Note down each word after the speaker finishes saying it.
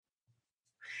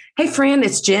Hey friend,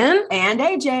 it's Jen and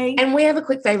AJ. And we have a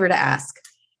quick favor to ask.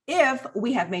 If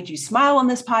we have made you smile on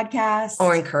this podcast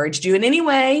or encouraged you in any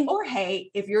way, or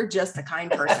hey, if you're just a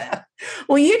kind person,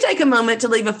 will you take a moment to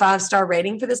leave a 5-star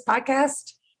rating for this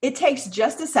podcast? It takes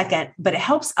just a second, but it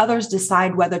helps others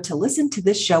decide whether to listen to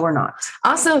this show or not.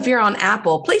 Also, if you're on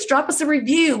Apple, please drop us a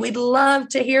review. We'd love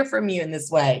to hear from you in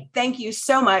this way. Thank you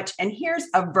so much. And here's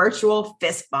a virtual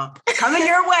fist bump coming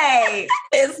your way.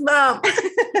 Fist bump.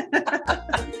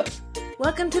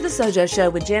 Welcome to the Sojo Show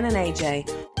with Jen and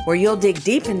AJ, where you'll dig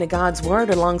deep into God's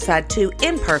Word alongside two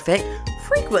imperfect,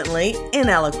 frequently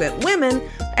ineloquent women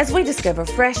as we discover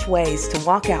fresh ways to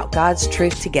walk out God's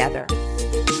truth together.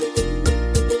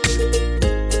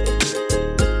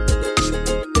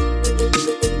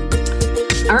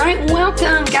 All right,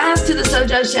 welcome guys to the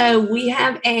Sojo Show. We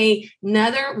have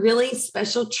another really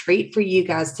special treat for you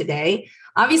guys today.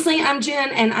 Obviously, I'm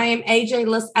Jen and I am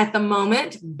AJ-less at the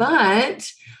moment,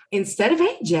 but instead of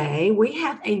AJ, we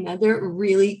have another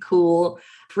really cool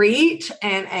preach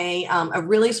and a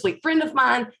really sweet friend of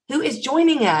mine who is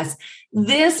joining us.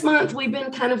 This month, we've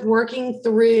been kind of working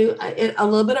through a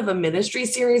little bit of a ministry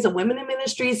series, a women in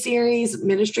ministry series,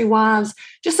 ministry wives,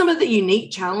 just some of the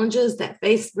unique challenges that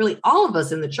face really all of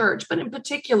us in the church, but in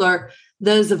particular,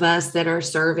 those of us that are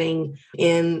serving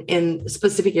in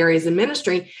specific areas of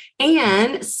ministry.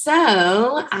 And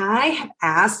so I have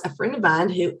asked a friend of mine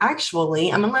who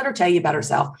actually, I'm going to let her tell you about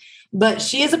herself, but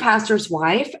she is a pastor's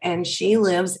wife and she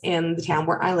lives in the town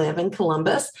where I live in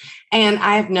Columbus. And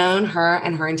I have known her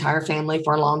and her entire family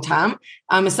for a long time.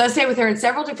 I'm associated with her in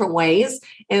several different ways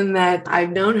in that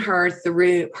I've known her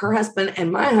through her husband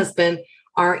and my husband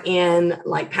are in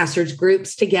like pastors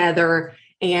groups together.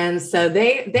 And so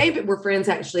they were friends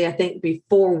actually, I think,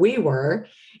 before we were.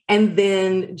 And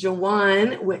then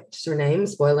Jawan, which is her name,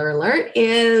 spoiler alert,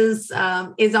 is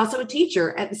also a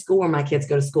teacher at the school where my kids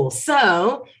go to school.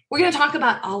 So we're going to talk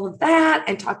about all of that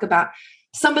and talk about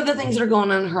some of the things that are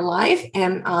going on in her life.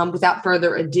 And without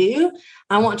further ado,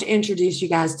 I want to introduce you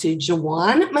guys to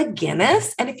Jawan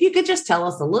McGinnis. And if you could just tell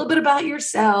us a little bit about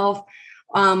yourself.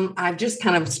 I've just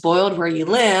kind of spoiled where you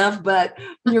live, but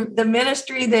the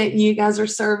ministry that you guys are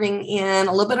serving in,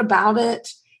 a little bit about it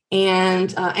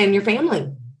and your family.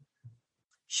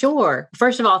 Sure.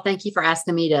 First of all, thank you for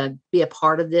asking me to be a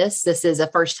part of this. This is a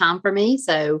first time for me,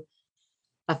 so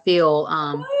I feel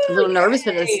a little nervous,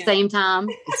 but at the same time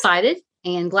excited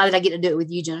and glad that I get to do it with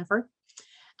you, Jennifer.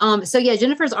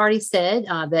 Jennifer's already said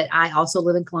that I also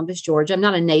live in Columbus, Georgia. I'm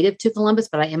not a native to Columbus,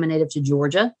 but I am a native to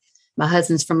Georgia. My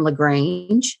husband's from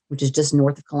LaGrange, which is just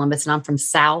north of Columbus, and I'm from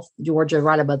South Georgia,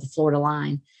 right above the Florida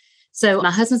line. So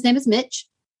my husband's name is Mitch.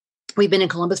 We've been in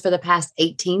Columbus for the past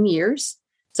 18 years.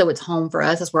 So it's home for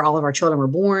us. That's where all of our children were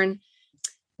born.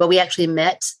 But we actually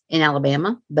met in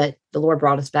Alabama, but the Lord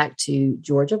brought us back to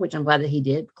Georgia, which I'm glad that he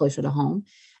did, closer to home.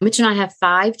 Mitch and I have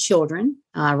 5 children,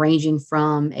 ranging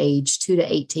from age 2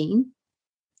 to 18.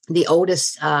 The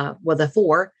oldest,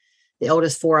 the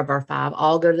oldest 4 of our 5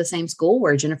 all go to the same school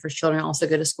where Jennifer's children also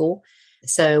go to school.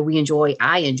 So I enjoy,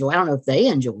 I don't know if they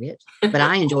enjoy it, but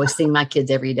I enjoy seeing my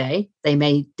kids every day. They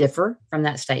may differ from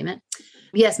that statement.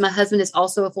 Yes, my husband is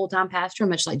also a full-time pastor,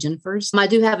 much like Jennifer's. I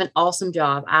do have an awesome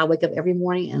job. I wake up every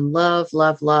morning and love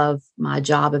my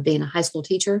job of being a high school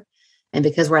teacher. And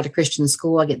because we're at a Christian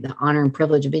school, I get the honor and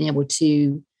privilege of being able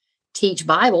to teach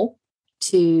Bible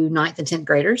to 9th and 10th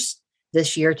graders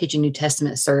this year, teaching New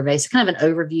Testament surveys, kind of an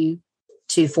overview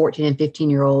to 14 and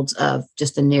 15-year-olds of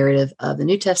just the narrative of the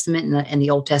New Testament and the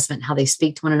Old Testament, how they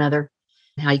speak to one another,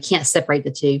 and how you can't separate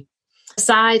the two.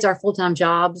 Besides our full-time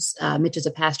jobs, Mitch is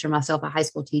a pastor, myself a high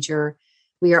school teacher.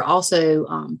 We are also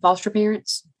foster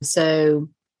parents. So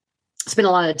spend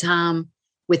a lot of time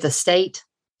with the state,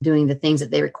 doing the things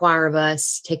that they require of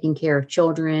us, taking care of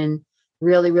children,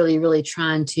 really, really, really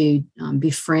trying to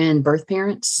befriend birth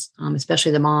parents,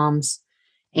 especially the moms,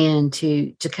 and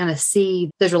to kind of see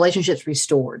those relationships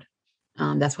restored.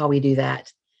 That's why we do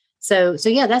that. So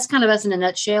yeah, that's kind of us in a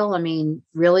nutshell. I mean,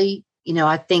 really,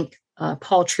 I think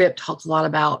Paul Tripp talks a lot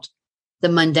about the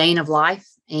mundane of life.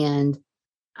 And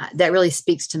that really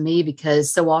speaks to me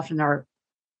because so often our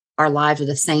lives are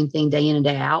the same thing day in and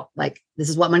day out. Like this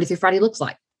is what Monday through Friday looks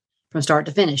like from start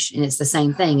to finish. And it's the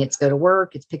same thing. It's go to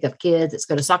work, it's pick up kids, it's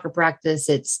go to soccer practice,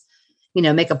 it's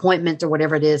make appointments or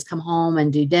whatever it is, come home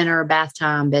and do dinner, bath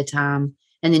time, bedtime,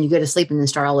 and then you go to sleep and then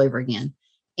start all over again.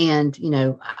 And,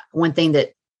 one thing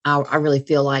that I really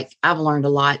feel like I've learned a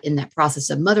lot in that process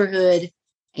of motherhood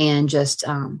and just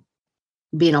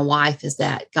being a wife is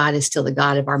that God is still the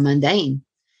God of our mundane.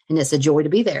 And it's a joy to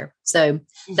be there. So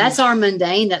that's our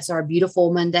mundane. That's our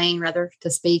beautiful mundane, rather, to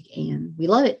speak. And we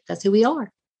love it. That's who we are.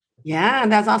 Yeah,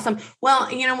 that's awesome. Well,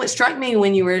 what struck me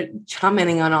when you were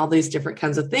commenting on all these different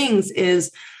kinds of things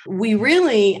is I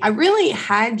really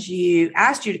asked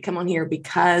you to come on here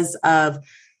because of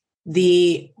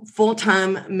the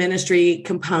full-time ministry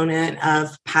component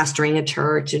of pastoring a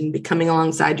church and becoming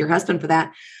alongside your husband for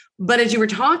that. But as you were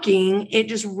talking, it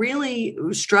just really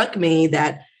struck me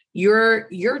that you're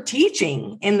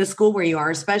teaching in the school where you are,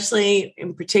 especially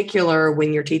in particular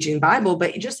when you're teaching Bible,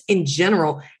 but just in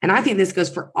general. And I think this goes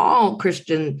for all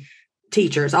Christian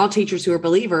teachers, all teachers who are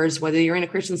believers, whether you're in a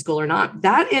Christian school or not.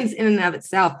 That is in and of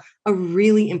itself a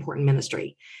really important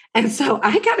ministry. And so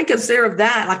I kind of consider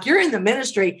that like you're in the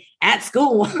ministry at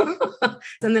school.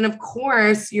 And then, of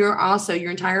course, your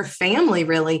entire family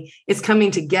really is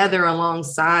coming together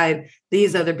alongside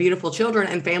these other beautiful children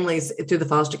and families through the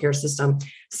foster care system.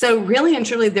 So really and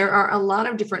truly, there are a lot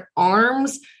of different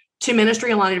arms to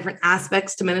ministry, a lot of different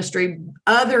aspects to ministry,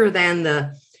 other than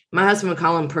my husband would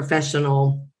call them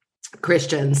professional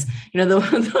Christians,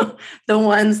 the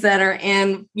ones that are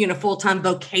in, full-time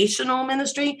vocational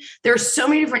ministry. There are so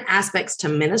many different aspects to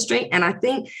ministry. And I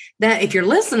think that if you're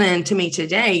listening to me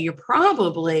today, you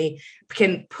probably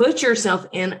can put yourself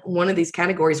in one of these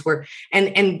categories where,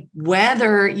 and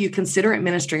whether you consider it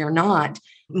ministry or not,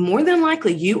 more than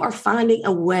likely you are finding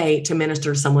a way to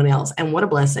minister to someone else. And what a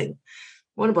blessing.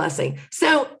 What a blessing.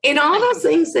 So in all those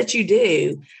things that you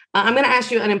do, I'm going to ask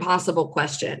you an impossible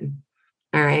question.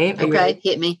 All right. Okay.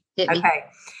 Hit me. Okay.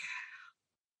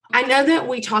 I know that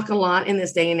we talk a lot in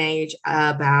this day and age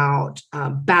about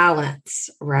balance,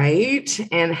 right?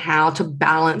 And how to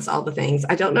balance all the things.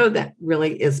 I don't know if that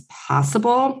really is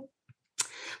possible.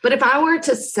 But if I were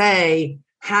to say,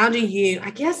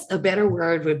 I guess a better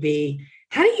word would be,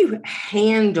 how do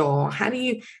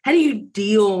you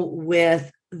deal with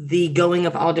the going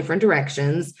of all different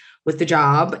directions with the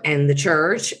job and the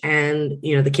church and,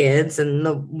 the kids and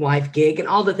the wife gig and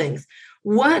all the things?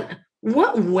 What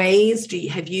ways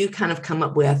have you kind of come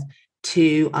up with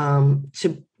to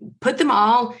put them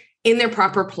all in their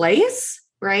proper place,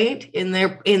 right? In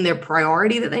their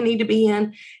priority that they need to be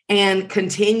in, and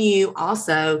continue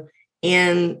also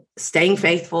in staying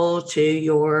faithful to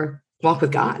your walk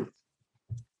with God?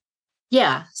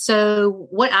 Yeah. So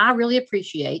what I really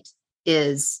appreciate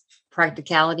is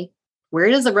practicality. Where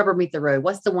does the rubber meet the road?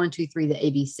 What's the 1, 2, 3, the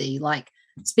ABC? Like,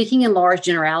 speaking in large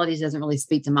generalities doesn't really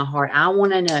speak to my heart. I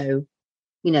want to know,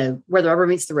 where the rubber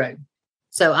meets the road.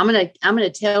 So I'm going to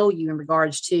tell you in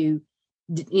regards to,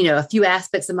 a few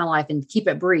aspects of my life, and keep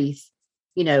it brief,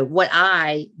 what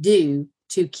I do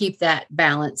to keep that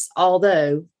balance.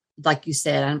 Although, like you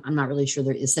said, I'm not really sure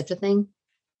there is such a thing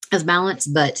as balance,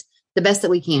 but the best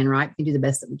that we can, right? We can do the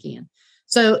best that we can.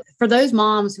 So for those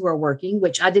moms who are working,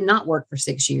 which I did not work for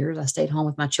 6 years, I stayed home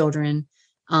with my children,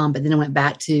 but then I went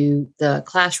back to the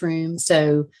classroom.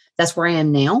 So that's where I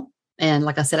am now. And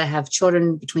like I said, I have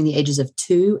children between the ages of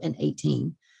 2 and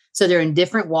 18. So they're in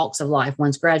different walks of life.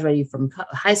 One's graduating from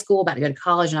high school, about to go to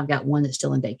college, and I've got one that's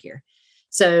still in daycare.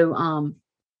 So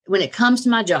when it comes to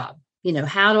my job,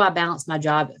 how do I balance my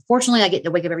job? Fortunately, I get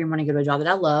to wake up every morning and go to a job that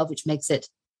I love, which makes it,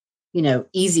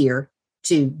 easier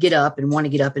to get up and want to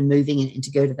get up and moving and to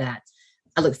go to that.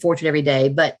 I look forward to it every day.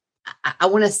 But I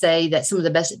want to say that some of the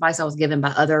best advice I was given by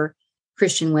other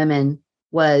Christian women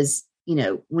was,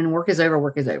 when work is over,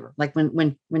 work is over. Like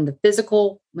when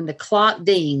the clock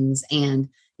dings and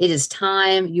it is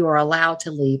time, you are allowed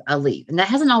to leave, I leave. And that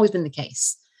hasn't always been the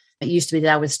case. It used to be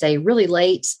that I would stay really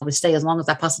late. I would stay as long as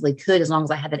I possibly could, as long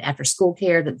as I had that after school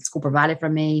care that the school provided for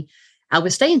me. I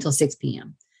would stay until 6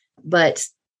 p.m. But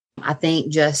I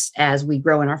think just as we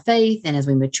grow in our faith and as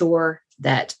we mature,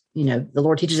 that, the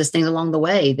Lord teaches us things along the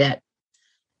way, that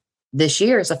this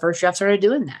year is the first year I've started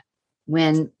doing that.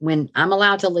 When I'm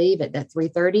allowed to leave at that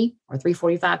 3:30 or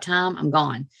 3:45 time, I'm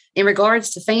gone. In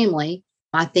regards to family,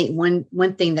 I think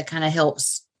one thing that kind of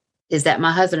helps is that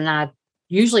my husband and I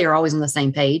usually are always on the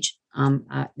same page.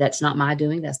 That's not my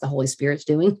doing. That's the Holy Spirit's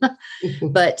doing.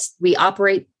 But we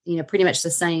operate, pretty much the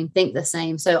same, think the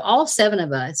same. So all 7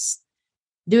 of us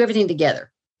do everything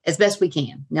together as best we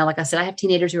can. Now, like I said, I have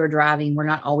teenagers who are driving. We're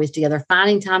not always together.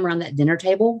 Finding time around that dinner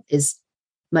table is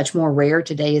much more rare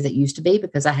today as it used to be,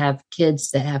 because I have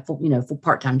kids that have, full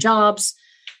part-time jobs,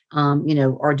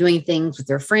 or doing things with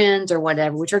their friends or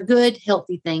whatever, which are good,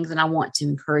 healthy things. And I want to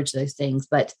encourage those things,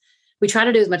 but we try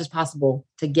to do as much as possible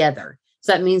together.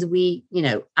 So that means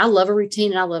I love a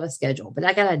routine and I love a schedule, but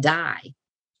I got to die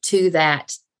to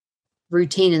that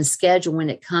routine and schedule when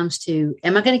it comes to,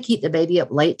 am I going to keep the baby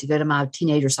up late to go to my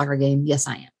teenager soccer game? Yes,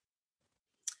 I am.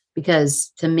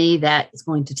 Because to me, that is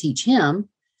going to teach him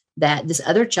that this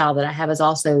other child that I have is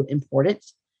also important.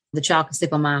 The child can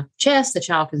sleep on my chest. The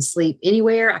child can sleep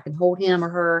anywhere. I can hold him or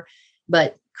her.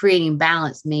 But creating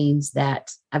balance means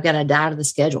that I've got to adapt to the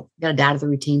schedule, I've got to adapt to the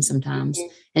routine sometimes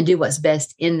and do what's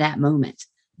best in that moment.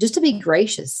 Just to be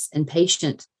gracious and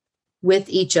patient with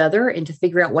each other and to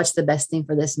figure out what's the best thing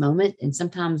for this moment. And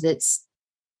sometimes it's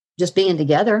just being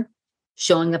together,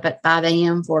 showing up at 5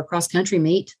 a.m. for a cross-country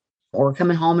meet or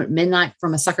coming home at midnight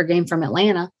from a soccer game from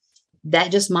Atlanta.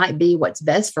 That just might be what's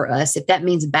best for us. If that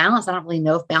means balance, I don't really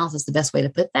know if balance is the best way to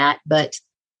put that, but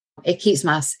it keeps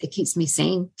me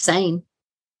sane.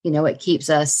 It keeps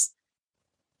us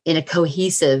in a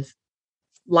cohesive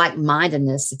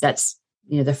like-mindedness, if that's,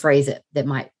 the phrase that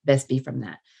might best be from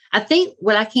that. I think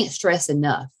what I can't stress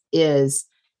enough is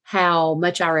how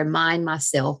much I remind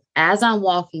myself as I'm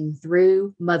walking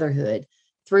through motherhood,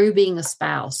 through being a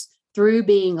spouse, through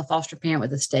being a foster parent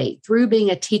with the state, through being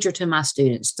a teacher to my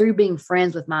students, through being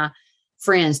friends with my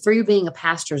friends, through being a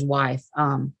pastor's wife.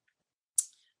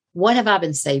 What have I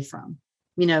been saved from?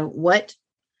 What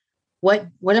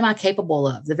am I capable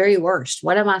of? The very worst.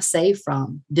 What am I saved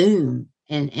from? Doom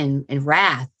and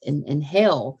wrath and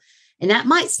hell. And that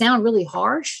might sound really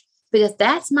harsh, but if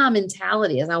that's my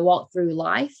mentality as I walk through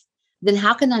life, then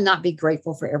how can I not be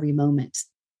grateful for every moment?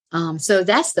 So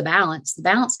that's the balance. The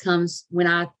balance comes when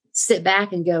I sit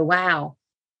back and go, wow,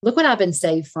 look what I've been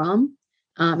saved from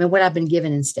and what I've been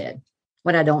given instead,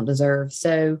 what I don't deserve.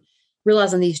 So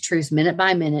realizing these truths minute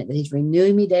by minute, that he's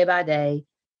renewing me day by day,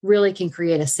 really can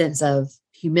create a sense of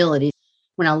humility.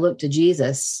 When I look to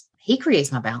Jesus, he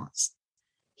creates my balance.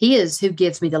 He is who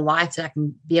gives me the life that I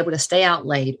can be able to stay out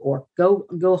late or go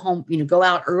home, go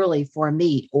out early for a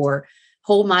meet or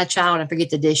hold my child and forget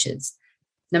the dishes.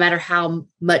 No matter how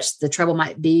much the trouble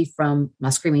might be from my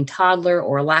screaming toddler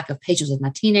or a lack of patience with my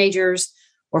teenagers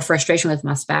or frustration with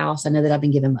my spouse, I know that I've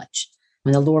been given much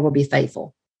and the Lord will be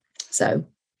faithful. So,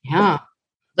 yeah.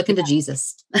 Look into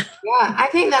Jesus. Yeah, I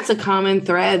think that's a common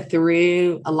thread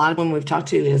through a lot of when we've talked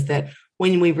to is that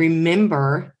when we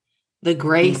remember the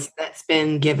grace that's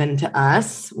been given to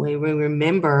us, we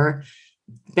remember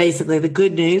basically the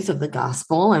good news of the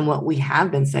gospel and what we have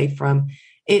been saved from,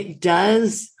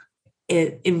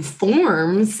 it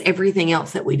informs everything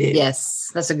else that we do. Yes,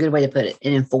 that's a good way to put it.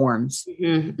 It informs.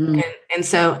 Mm-hmm. Mm-hmm. And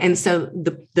so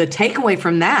the takeaway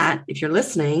from that, if you're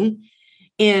listening,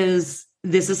 is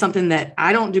this is something that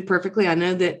I don't do perfectly. I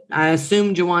know that I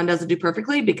assume Jawan doesn't do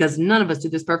perfectly because none of us do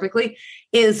this perfectly,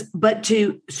 but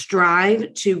to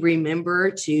strive to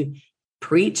remember to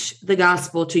preach the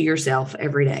gospel to yourself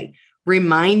every day.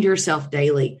 Remind yourself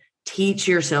daily, teach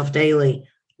yourself daily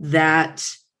that,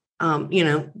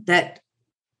 that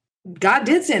God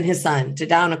did send his son to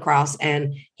die on a cross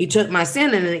and he took my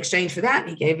sin and in exchange for that,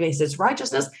 he gave me his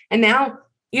righteousness. And now,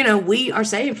 we are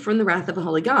saved from the wrath of a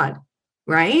holy God.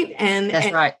 Right.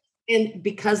 That's right. And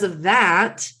because of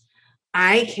that,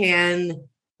 I can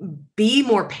be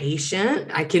more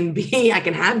patient. I can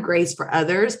have grace for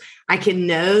others. I can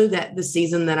know that the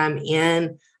season that I'm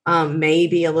in may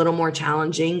be a little more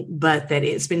challenging, but that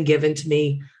it's been given to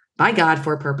me by God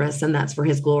for a purpose, and that's for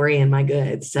his glory and my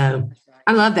good. So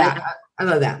I love that. I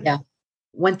love that. Yeah.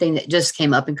 One thing that just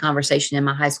came up in conversation in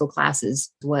my high school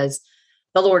classes was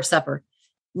the Lord's Supper.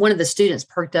 One of the students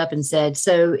perked up and said,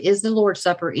 so is the Lord's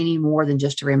Supper any more than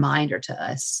just a reminder to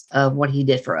us of what he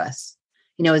did for us?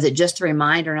 Is it just a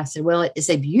reminder? And I said, well, it's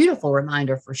a beautiful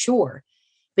reminder for sure,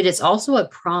 but it's also a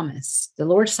promise. The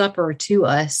Lord's Supper to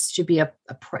us should be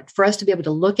for us to be able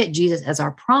to look at Jesus as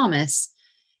our promise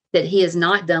that he is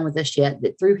not done with us yet,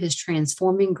 that through his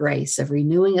transforming grace of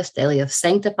renewing us daily, of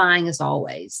sanctifying us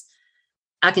always,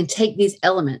 I can take these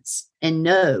elements and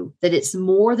know that it's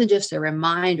more than just a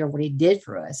reminder of what he did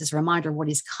for us. It's a reminder of what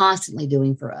he's constantly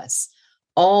doing for us,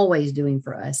 always doing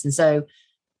for us. And so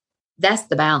that's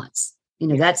the balance.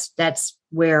 That's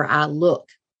where I look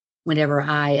whenever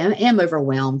I am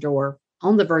overwhelmed or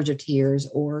on the verge of tears,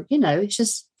 or, it's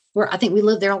just where I think we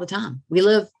live there all the time. We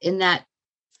live in that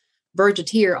verge of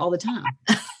tear all the time.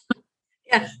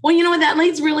 Yeah. Well, you know what? That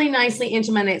leads really nicely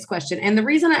into my next question. And the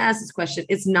reason I asked this question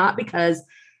is not because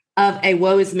of a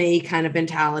woe is me kind of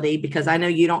mentality, because I know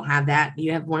you don't have that.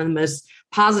 You have one of the most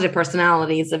positive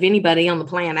personalities of anybody on the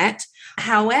planet.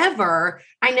 However,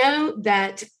 I know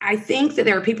that I think that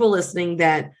there are people listening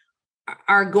that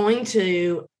are going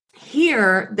to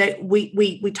hear that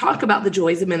we talk about the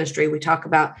joys of ministry. We talk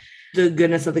about the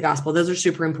goodness of the gospel. Those are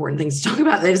super important things to talk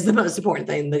about. That is the most important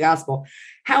thing, the gospel.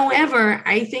 However,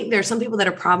 I think there are some people that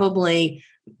are probably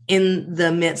in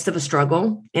the midst of a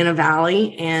struggle, in a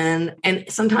valley. And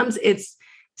sometimes it's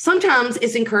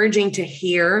encouraging to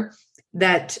hear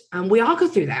that we all go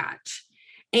through that.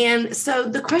 And so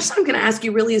the question I'm going to ask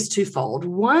you really is twofold.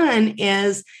 One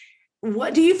is,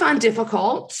 what do you find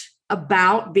difficult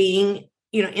about being,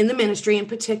 in the ministry in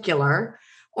particular,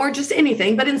 or just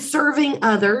anything, but in serving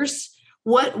others?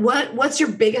 What's your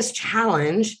biggest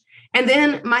challenge? And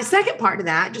then my second part of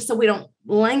that, just so we don't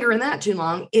linger in that too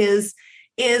long, is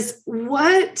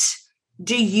what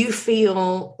do you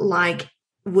feel like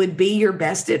would be your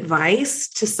best advice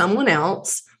to someone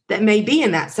else that may be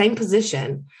in that same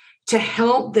position to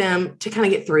help them to kind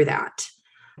of get through that?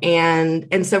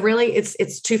 And so really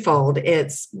it's twofold.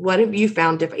 It's what have you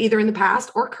found either in the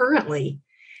past or currently,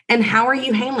 and how are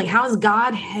you handling? How is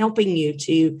God helping you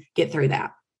to get through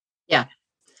that? Yeah.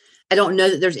 I don't know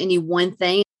that there's any one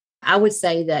thing. I would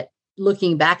say that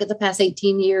looking back at the past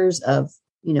 18 years of,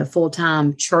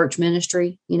 full-time church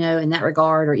ministry, in that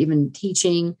regard, or even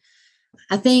teaching,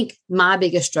 I think my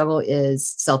biggest struggle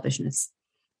is selfishness.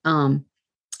 What's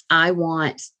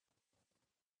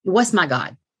my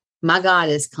God? My God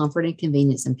is comfort and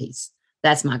convenience and peace.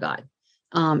 That's my God.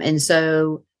 And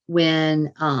so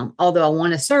when, although I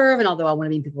want to serve and although I want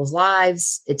to be in people's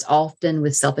lives, it's often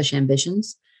with selfish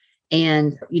ambitions.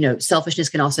 And, selfishness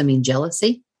can also mean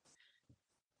jealousy.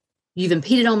 You've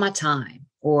impeded on my time,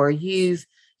 or you've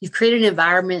created an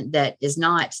environment that is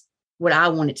not what I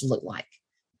want it to look like.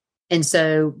 And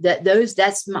so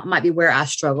that's might be where I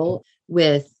struggle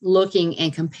with looking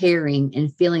and comparing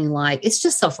and feeling like it's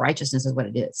just self-righteousness is what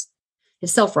it is.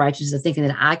 It's self-righteousness of thinking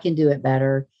that I can do it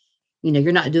better.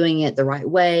 You're not doing it the right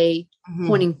way,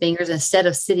 pointing fingers instead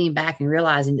of sitting back and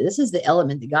realizing that this is the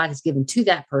element that God has given to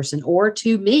that person or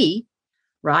to me,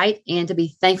 right? And to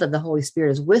be thankful that the Holy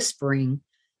Spirit is whispering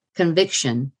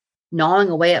conviction, gnawing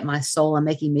away at my soul and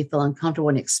making me feel uncomfortable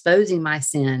and exposing my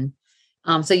sin.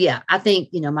 So yeah, I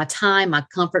think, my time, my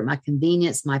comfort, my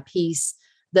convenience, my peace,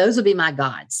 those would be my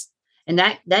gods. And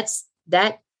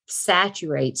that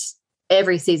saturates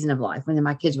every season of life. When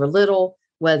my kids were little,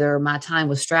 whether my time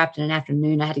was strapped in an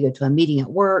afternoon, I had to go to a meeting at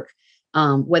work,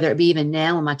 whether it be even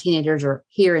now when my teenagers are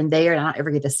here and there and I don't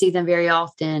ever get to see them very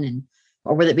often,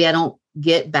 or whether it be I don't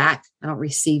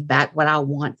receive back what I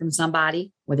want from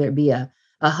somebody, whether it be a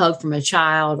hug from a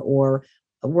child or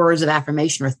words of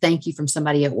affirmation or thank you from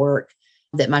somebody at work,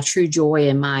 that my true joy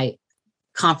and my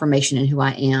confirmation in who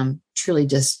I am truly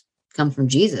just comes from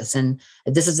Jesus. And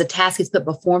if this is a task he's put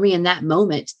before me in that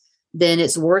moment, then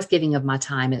it's worth giving of my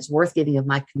time. It's worth giving of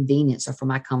my convenience or for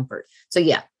my comfort. So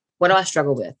yeah, what do I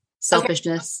struggle with?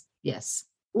 Selfishness. Okay. Yes.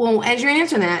 Well, as you're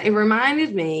answering that, it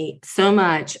reminded me so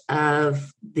much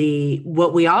of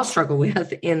what we all struggle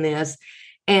with in this,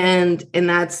 and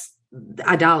that's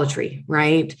idolatry,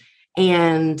 right?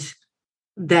 And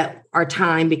that our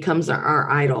time becomes our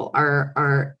idol.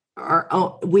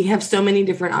 We have so many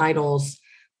different idols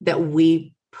that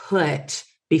we put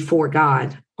before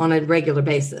God on a regular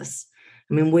basis.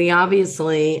 I mean, we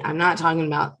obviously, I'm not talking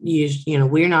about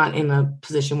we're not in a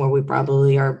position where we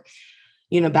probably are,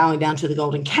 bowing down to the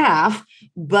golden calf,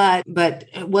 but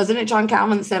wasn't it John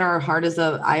Calvin that said our heart is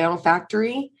an idol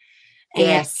factory?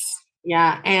 Yes.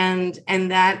 Yeah. And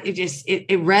that it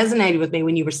resonated with me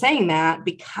when you were saying that,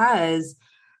 because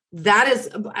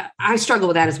I struggle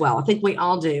with that as well. I think we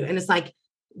all do. And it's like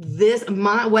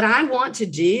what I want to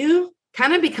do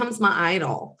kind of becomes my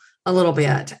idol a little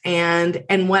bit. And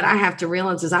what I have to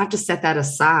realize is I have to set that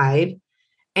aside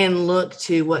and look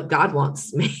to what God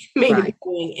wants me to be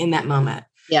doing in that moment.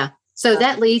 Yeah. So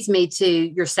that leads me to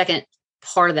your second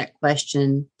part of that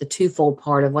question, the twofold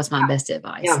part of what's my best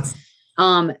advice.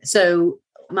 Yeah. So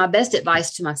my best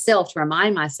advice to myself, to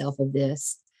remind myself of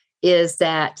this, is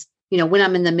that, when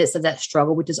I'm in the midst of that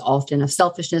struggle, which is often of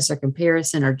selfishness or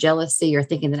comparison or jealousy or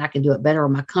thinking that I can do it better, or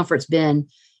my comfort's been,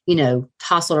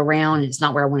 tousled around and it's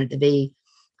not where I want it to be.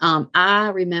 I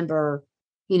remember,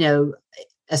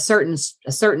 a certain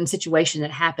situation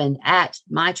that happened at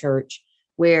my church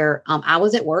where I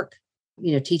was at work,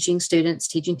 teaching students,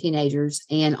 teaching teenagers,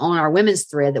 and on our women's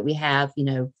thread that we have,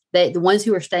 the ones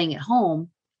who are staying at home,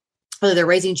 whether they're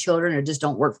raising children or just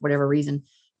don't work for whatever reason,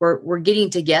 we're getting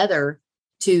together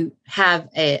to have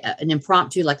an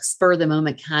impromptu, like spur of the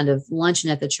moment kind of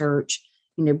luncheon at the church.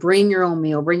 Bring your own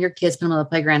meal, bring your kids, put them on the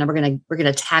playground, and we're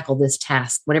gonna tackle this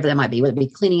task, whatever that might be, whether it be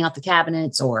cleaning out the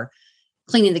cabinets or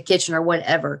cleaning the kitchen or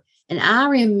whatever. And I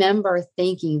remember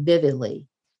thinking vividly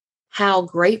how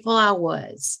grateful I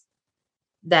was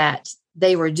that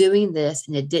they were doing this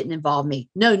and it didn't involve me.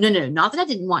 No, not that I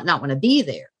didn't not want to be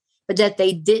there, but that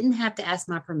they didn't have to ask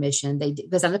my permission.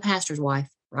 Because I'm the pastor's wife,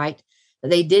 right?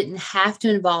 They didn't have to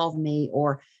involve me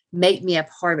or make me a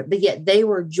part of it, but yet they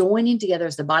were joining together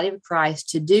as the body of Christ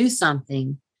to do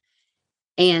something,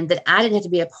 and that I didn't have to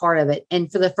be a part of it.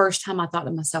 And for the first time, I thought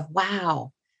to myself,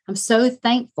 wow, I'm so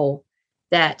thankful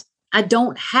that I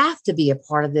don't have to be a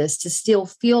part of this to still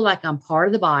feel like I'm part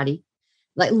of the body.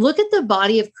 Like, look at the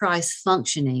body of Christ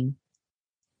functioning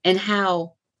and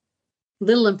how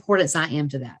little importance I am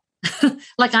to that.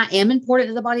 Like, I am important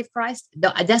to the body of Christ.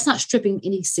 That's not stripping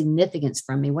any significance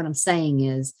from me. What I'm saying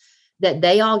is that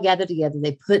they all gathered together.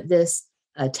 They put this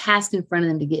task in front of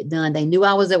them to get done. They knew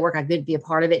I was at work. I couldn't be a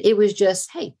part of it. It was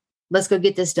just, hey, let's go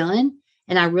get this done.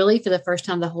 And I really, for the first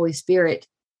time, the Holy Spirit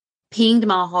pinged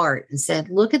my heart and said,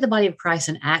 look at the body of Christ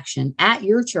in action at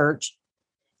your church.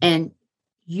 And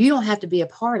you don't have to be a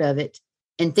part of it.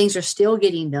 And things are still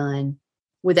getting done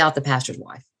without the pastor's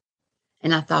wife.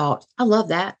 And I thought, I love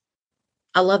that.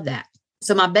 I love that.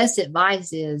 So my best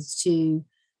advice is to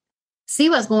see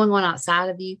what's going on outside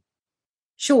of you.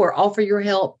 Sure, offer your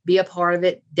help, be a part of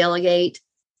it, delegate,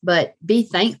 but be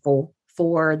thankful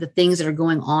for the things that are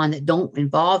going on that don't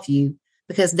involve you,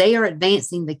 because they are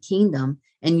advancing the kingdom,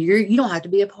 and you don't have to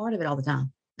be a part of it all the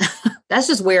time. That's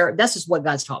just what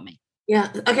God's taught me. Yeah.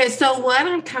 Okay. So what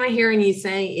I'm kind of hearing you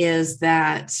say is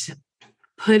that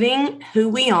putting who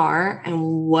we are and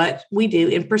what we do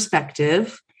in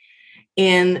perspective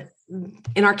in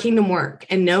our kingdom work,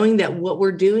 and knowing that what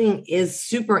we're doing is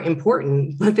super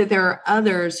important, but that there are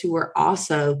others who are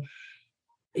also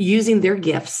using their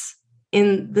gifts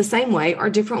in the same way or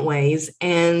different ways.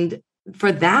 And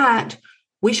for that,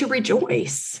 we should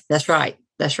rejoice. That's right.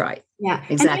 That's right. Yeah,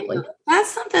 exactly. And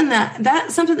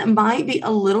that's something that might be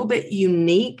a little bit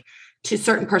unique to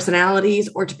certain personalities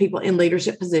or to people in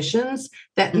leadership positions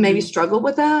that maybe struggle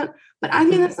with that. But I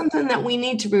think that's something that we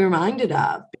need to be reminded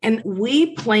of. And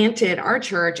we planted our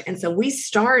church. And so we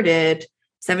started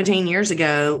 17 years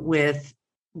ago with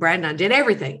Brad and I did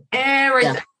everything. And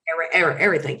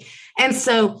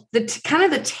so the kind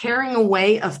of the tearing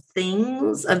away of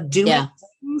things, of doing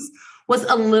things, was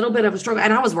a little bit of a struggle.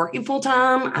 And I was working full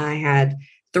time. I had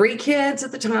 3 kids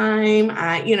at the time.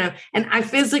 And I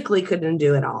physically couldn't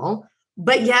do it all.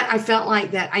 But yet I felt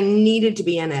like that I needed to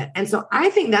be in it. And so I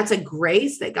think that's a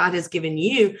grace that God has given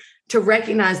you to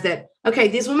recognize that, okay,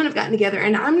 these women have gotten together,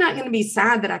 and I'm not going to be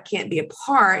sad that I can't be a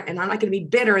part, and I'm not going to be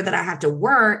bitter that I have to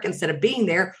work instead of being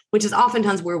there, which is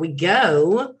oftentimes where we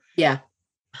go. Yeah.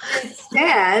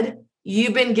 Instead,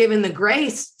 you've been given the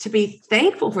grace to be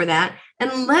thankful for that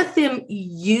and let them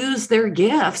use their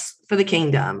gifts for the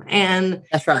kingdom. And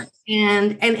that's right.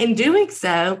 And in doing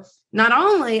so, not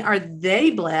only are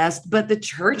they blessed, but the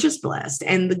church is blessed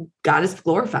and God is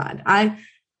glorified. I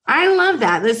love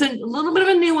that. There's a little bit of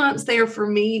a nuance there for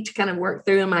me to kind of work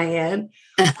through in my head.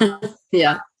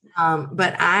 Yeah.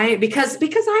 But because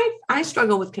I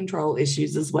struggle with control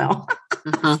issues as well.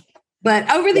 But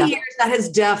over the years, that has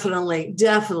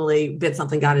definitely been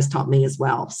something God has taught me as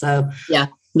well. So yeah.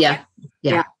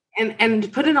 And to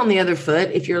put it on the other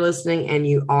foot, if you're listening and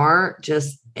you are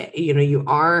just, you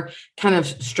are kind of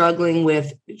struggling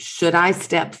with, should I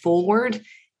step forward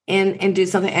and do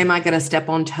something? Am I going to step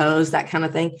on toes? That kind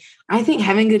of thing. I think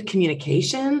having good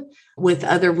communication with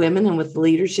other women and with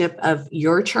leadership of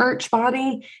your church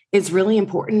body is really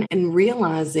important, and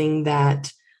realizing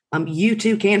that you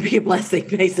too can be a blessing,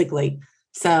 basically.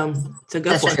 So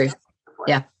go for it.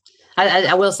 Yeah.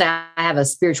 I will say I have a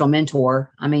spiritual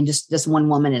mentor. I mean, just one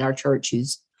woman at our church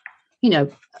who's, a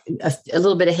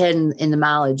little bit ahead in the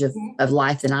mileage of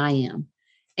life than I am.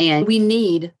 And we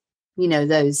need, we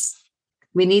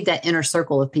need that inner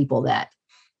circle of people that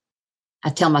I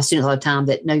tell my students all the time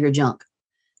that know your junk,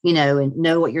 and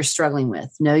know what you're struggling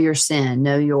with, know your sin,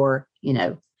 know your,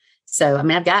 so, I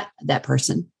mean, I've got that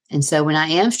person. And so when I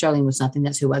am struggling with something,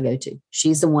 that's who I go to.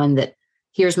 She's the one that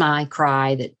hears my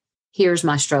cry, that hears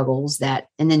my struggles, and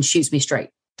then shoots me straight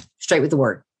with the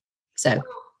word. So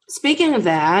speaking of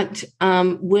that,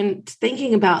 when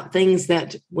thinking about things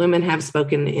that women have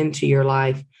spoken into your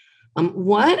life,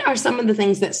 what are some of the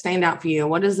things that stand out for you?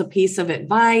 What is a piece of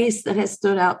advice that has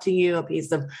stood out to you? A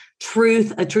piece of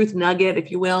truth, a truth nugget,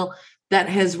 if you will, that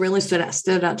has really stood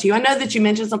out to you? I know that you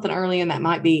mentioned something earlier, and that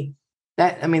might be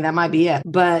it,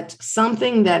 but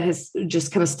something that has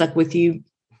just kind of stuck with you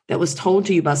that was told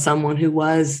to you by someone who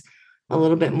was a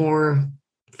little bit more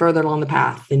further along the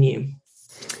path than you.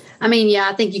 I mean, yeah,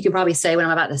 I think you could probably say what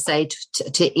I'm about to say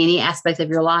to any aspect of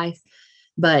your life.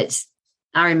 But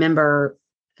I remember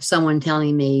someone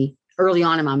telling me early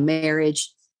on in my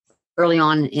marriage, early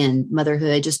on in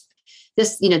motherhood, just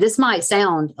this, this might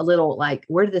sound a little like,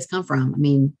 where did this come from? I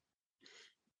mean,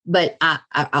 but I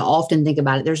often think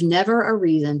about it. There's never a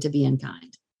reason to be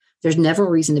unkind. There's never a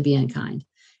reason to be unkind.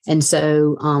 And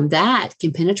so that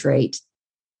can penetrate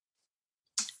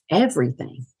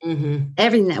everything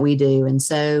that we do. And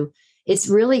so it's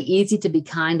really easy to be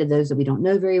kind to those that we don't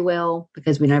know very well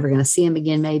because we're never going to see them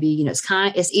again. Maybe,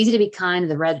 it's easy to be kind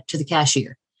to the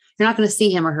cashier. You're not going to see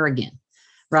him or her again,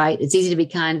 right? It's easy to be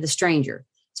kind to the stranger,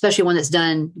 especially one that's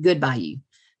done good by you.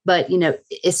 But,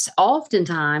 it's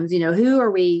oftentimes, who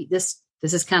are we? This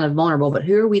is kind of vulnerable, but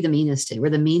who are we the meanest to? We're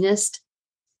the meanest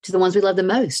to the ones we love the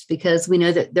most because we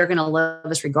know that they're going to love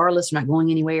us regardless. They're not going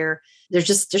anywhere. There's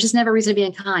just never a reason to be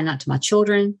unkind, not to my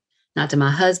children, not to my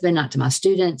husband, not to my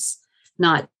students,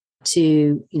 not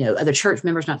to, other church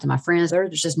members, not to my friends.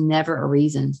 There's just never a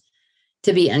reason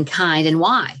to be unkind. And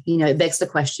why? It begs the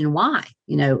question, why?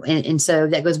 And so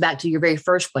that goes back to your very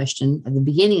first question at the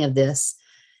beginning of this,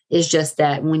 is just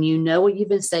that when you know what you've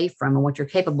been saved from and what you're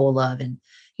capable of, and,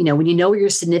 when you know where your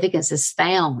significance is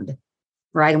found,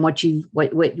 right, and what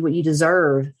you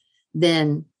deserve,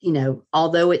 then,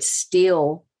 although it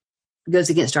still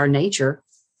goes against our nature,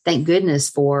 thank goodness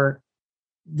for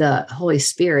the Holy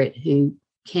Spirit who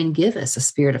can give us a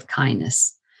spirit of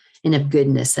kindness and of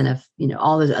goodness and of,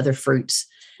 all those other fruits.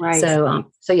 Right.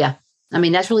 So yeah, I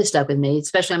mean, that's really stuck with me,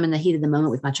 especially I'm in the heat of the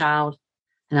moment with my child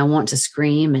and I want to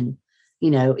scream. And,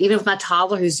 even with my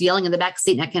toddler who's yelling in the back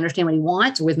seat and I can't understand what he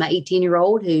wants, or with my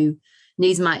 18-year-old who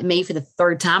needs me for the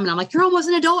third time. And I'm like, you're almost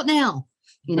an adult now,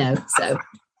 so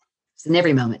it's in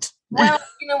every moment. Well,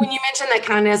 when you mentioned that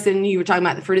kindness and you were talking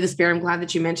about the fruit of the Spirit, I'm glad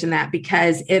that you mentioned that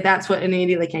because that's what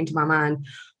immediately came to my mind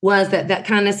was that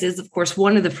kindness is, of course,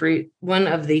 one of the fruit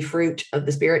of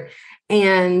the Spirit.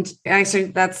 And actually,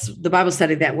 that's the Bible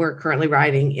study that we're currently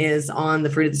writing is on the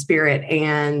fruit of the Spirit.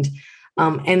 And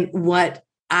what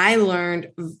I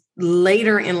learned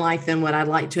later in life than what I'd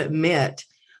like to admit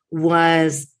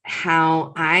was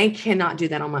how I cannot do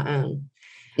that on my own.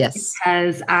 Yes.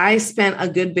 Because I spent a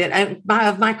good bit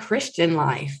of my Christian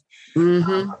life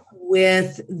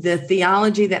with the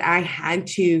theology that I had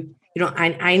to,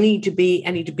 I need to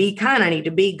be kind. I need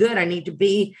to be good. I need to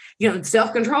be,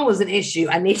 self-control is an issue.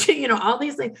 I need to, all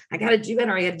these things. I got to do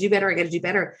better. I got to do better. I got to do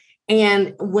better.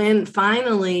 And when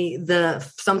finally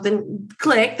something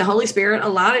clicked, the Holy Spirit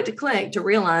allowed it to click to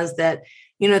realize that,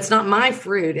 it's not my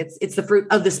fruit. It's the fruit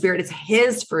of the Spirit. It's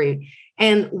His fruit.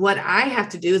 And what I have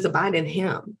to do is abide in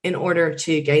Him in order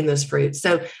to gain those fruits.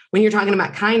 So when you're talking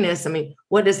about kindness, I mean,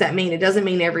 what does that mean? It doesn't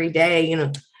mean every day,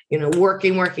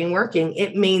 working.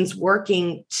 It means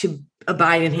working to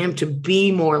abide in Him, to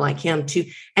be more like Him,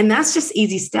 and that's just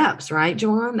easy steps, right,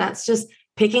 Jawan? That's just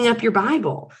picking up your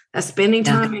Bible. That's spending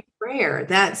time in prayer.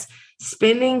 That's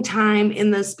spending time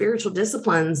in the spiritual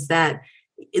disciplines that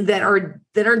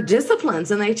are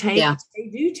disciplines, and they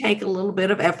do take a little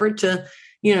bit of effort to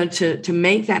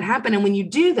make that happen. And when you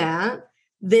do that,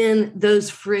 then those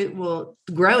fruit will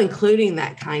grow, including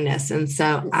that kindness. And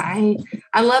so I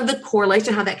love the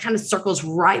correlation, how that kind of circles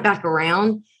right back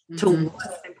around to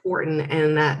what's important,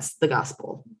 and that's the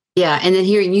gospel. Yeah. And then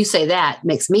hearing you say that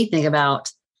makes me think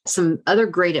about some other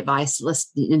great advice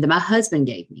that my husband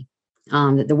gave me,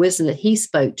 that the wisdom that he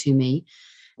spoke to me,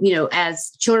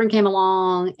 as children came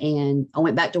along and I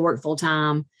went back to work full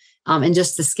time, and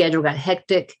just the schedule got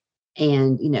hectic,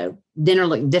 and, dinner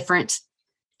looked different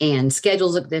and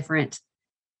schedules looked different,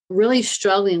 really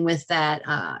struggling with that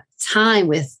time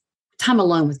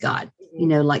alone with God,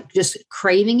 like just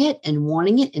craving it and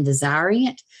wanting it and desiring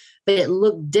it. But it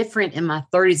looked different in my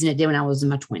 30s than it did when I was in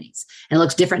my 20s. And it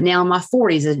looks different now in my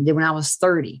 40s than it did when I was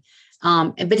 30.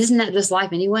 But isn't that just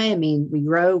life anyway? I mean, we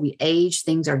grow, we age,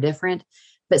 things are different.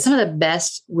 But some of the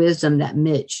best wisdom that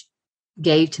Mitch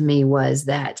gave to me was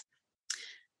that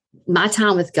my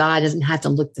time with God doesn't have to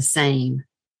look the same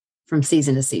from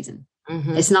season to season.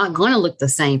 Mm-hmm. It's not going to look the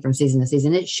same from season to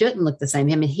season. It shouldn't look the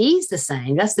same. I mean, He's the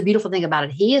same. That's the beautiful thing about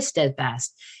it. He is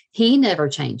steadfast. He never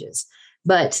changes.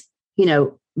 But,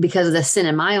 because of the sin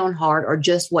in my own heart, or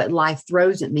just what life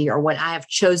throws at me, or what I have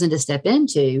chosen to step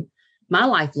into, my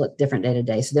life looked different day to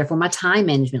day. So therefore my time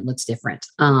management looks different.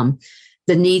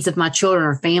 The needs of my children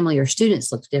or family or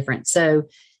students looks different. So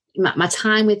my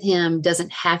time with Him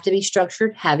doesn't have to be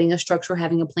structured. Having a structure,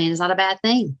 having a plan is not a bad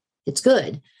thing. It's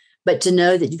good. But to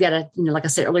know that you've got to, like I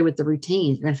said earlier with the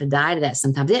routine, you're going to have to die to that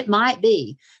sometimes. It might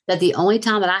be that the only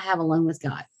time that I have alone with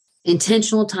God,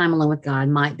 intentional time alone with God,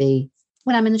 might be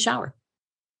when I'm in the shower,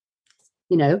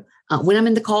 when I'm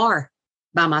in the car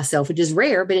by myself, which is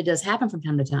rare, but it does happen from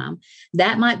time to time.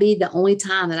 That might be the only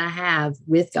time that I have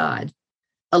with God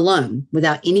alone,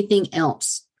 without anything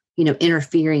else,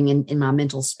 interfering in my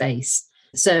mental space.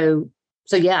 So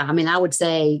yeah, I mean, I would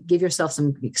say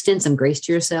extend some grace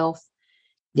to yourself.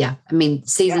 Yeah. I mean,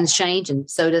 seasons change, and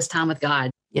so does time with God.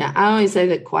 Yeah. I always say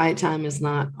that quiet time is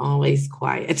not always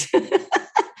quiet.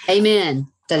 Amen.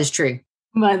 That is true.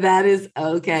 But that is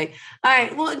okay. All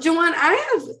right. Well, Jawan,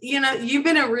 you've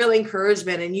been a real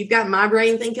encouragement, and you've got my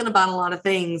brain thinking about a lot of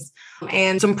things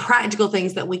and some practical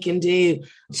things that we can do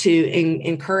to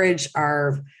encourage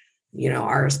our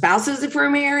spouses if we're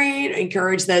married,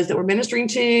 encourage those that we're ministering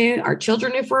to, our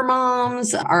children if we're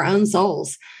moms, our own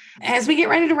souls. As we get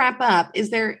ready to wrap up, is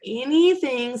there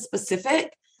anything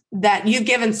specific that you've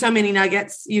given so many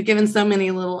nuggets, you've given so many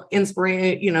little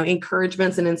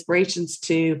encouragements and inspirations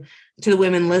to the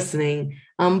women listening.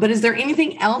 But is there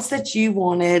anything else that you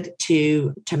wanted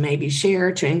to maybe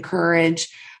share, to encourage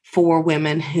for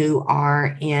women who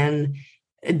are in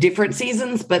different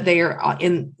seasons, but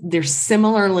they're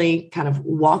similarly kind of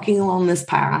walking along this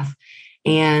path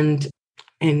and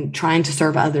trying to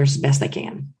serve others the best they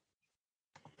can?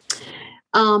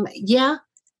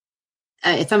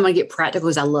 If I'm going to get practical,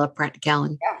 because I love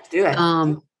practicality. Yeah, do it.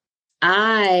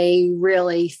 I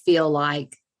really feel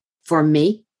like for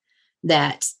me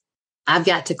that I've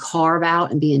got to carve out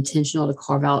and be intentional to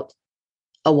carve out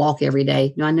a walk every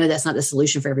day. Now, I know that's not the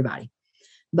solution for everybody,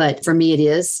 but for me, it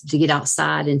is to get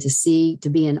outside and to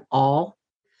be in awe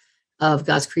of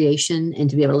God's creation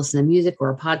and to be able to listen to music or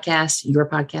a podcast, your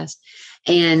podcast,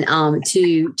 and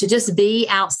to just be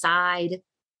outside,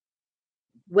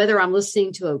 whether I'm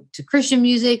listening to Christian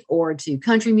music or to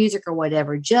country music or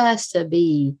whatever, just to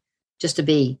be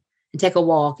and take a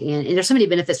walk. And there's so many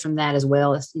benefits from that as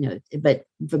well as, but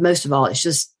most of all, it's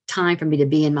just time for me to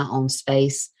be in my own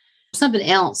space. Something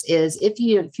else is if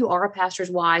you are a pastor's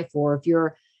wife, or if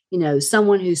you're,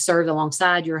 someone who serves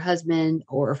alongside your husband,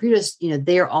 or if you're just,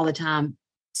 there all the time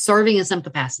serving in some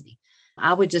capacity,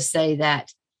 I would just say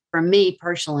that for me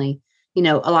personally, a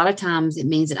lot of times it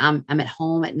means that I'm at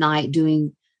home at night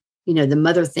doing, the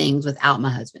mother things without my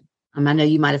husband. I know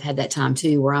you might have had that time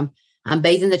too, where I'm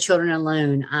bathing the children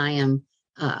alone. I am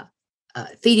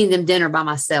feeding them dinner by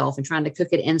myself and trying to cook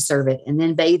it and serve it, and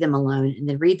then bathe them alone, and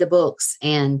then read the books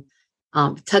and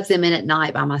tuck them in at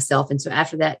night by myself. And so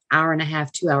after that hour and a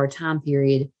half, 2 hour time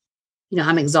period,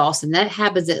 I'm exhausted. And that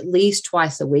happens at least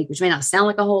twice a week, which may not sound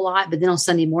like a whole lot, but then on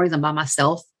Sunday mornings, I'm by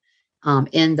myself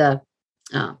in the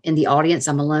audience.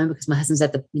 I'm alone because my husband's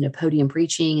at the podium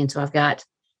preaching. And so I've got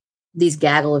these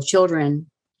gaggle of children,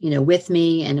 with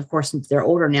me. And of course, they're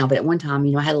older now, but at one time,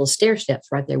 I had little stair steps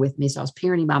right there with me. So I was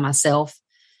parenting by myself,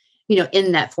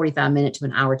 in that 45 minute to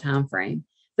an hour time frame.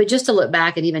 But just to look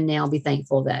back and even now be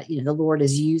thankful that, the Lord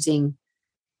is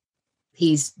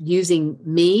He's using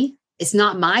me. It's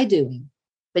not my doing,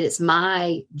 but it's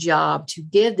my job to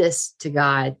give this to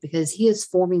God, because He is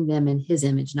forming them in His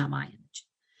image, not my image.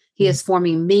 He is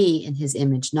forming me in His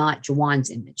image, not Jawan's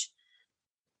image.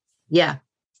 Yeah.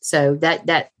 So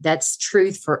that's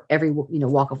truth for every,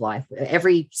 walk of life,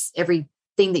 everything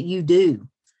that you do,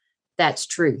 that's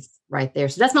truth right there.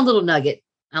 So that's my little nugget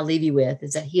I'll leave you with,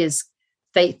 is that He is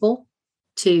faithful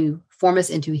to form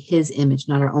us into His image,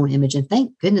 not our own image. And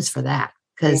thank goodness for that,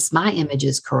 because my image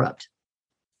is corrupt.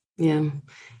 Yeah.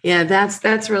 Yeah.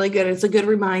 That's really good. It's a good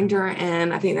reminder.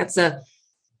 And I think that's a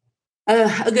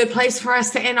good place for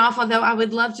us to end off, although I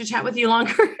would love to chat with you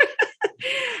longer.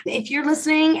 If you're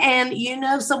listening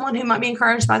and someone who might be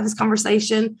encouraged by this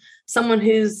conversation, someone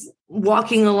who's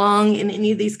walking along in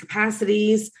any of these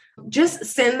capacities, just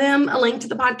send them a link to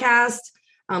the podcast.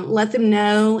 Let them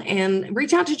know, and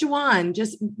reach out to Jawan.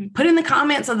 Just put in the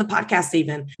comments of the podcast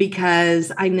even,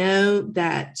 because I know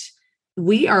that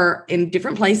we are in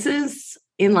different places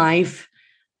in life,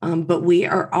 but we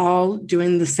are all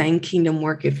doing the same kingdom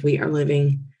work if we are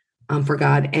living for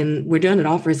God, and we're doing it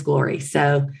all for His glory.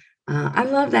 So I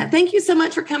love that. Thank you so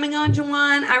much for coming on,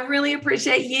 Jawan. I really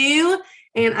appreciate you,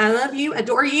 and I love you,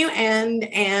 adore you,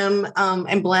 and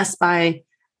am blessed by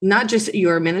not just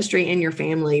your ministry and your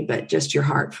family, but just your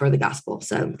heart for the gospel.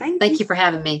 So thank you for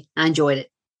having me. I enjoyed it.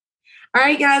 All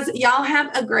right, guys, y'all have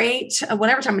a great,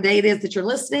 whatever time of day it is that you're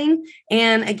listening.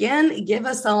 And again, give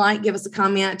us a like, give us a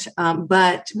comment,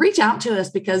 but reach out to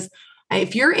us, because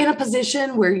if you're in a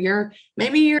position where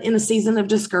maybe you're in a season of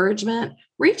discouragement,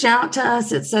 reach out to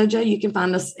us at Sojo. You can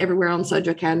find us everywhere on Sojo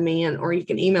Academy, or you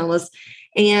can email us,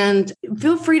 and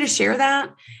feel free to share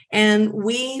that. And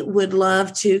we would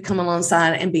love to come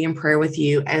alongside and be in prayer with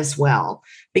you as well,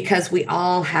 because we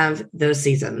all have those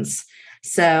seasons.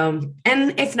 So,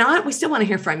 and if not, we still want to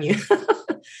hear from you.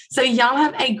 So y'all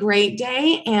have a great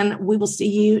day, and we will see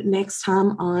you next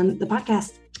time on the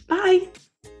podcast. Bye.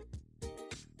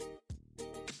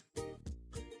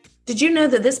 Did you know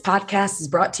that this podcast is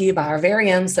brought to you by our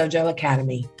very own Sojo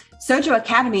Academy? Sojo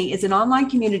Academy is an online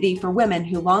community for women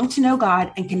who long to know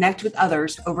God and connect with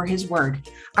others over His Word.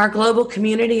 Our global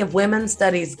community of women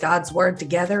studies God's Word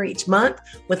together each month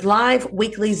with live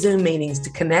weekly Zoom meetings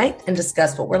to connect and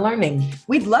discuss what we're learning.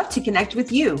 We'd love to connect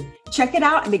with you. Check it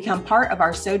out and become part of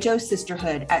our Sojo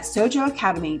sisterhood at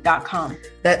sojoacademy.com.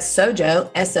 That's Sojo,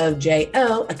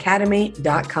 S-O-J-O,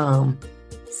 academy.com.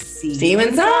 See you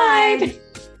inside.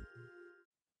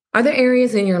 Are there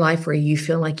areas in your life where you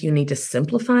feel like you need to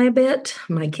simplify a bit?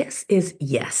 My guess is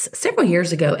yes. Several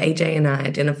years ago, AJ and I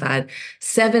identified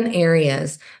 7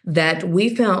 areas that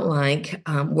we felt like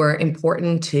were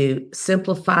important to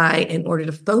simplify in order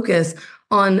to focus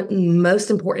on most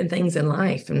important things in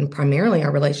life, and primarily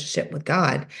our relationship with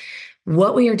God.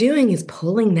 What we are doing is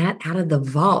pulling that out of the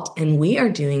vault, and we are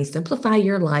doing Simplify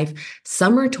Your Life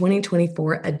Summer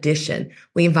 2024 edition.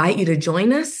 We invite you to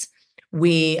join us.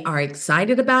 We are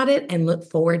excited about it and look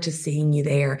forward to seeing you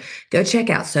there. Go check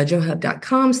out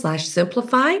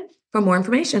sojohub.com/simplify for more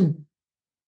information.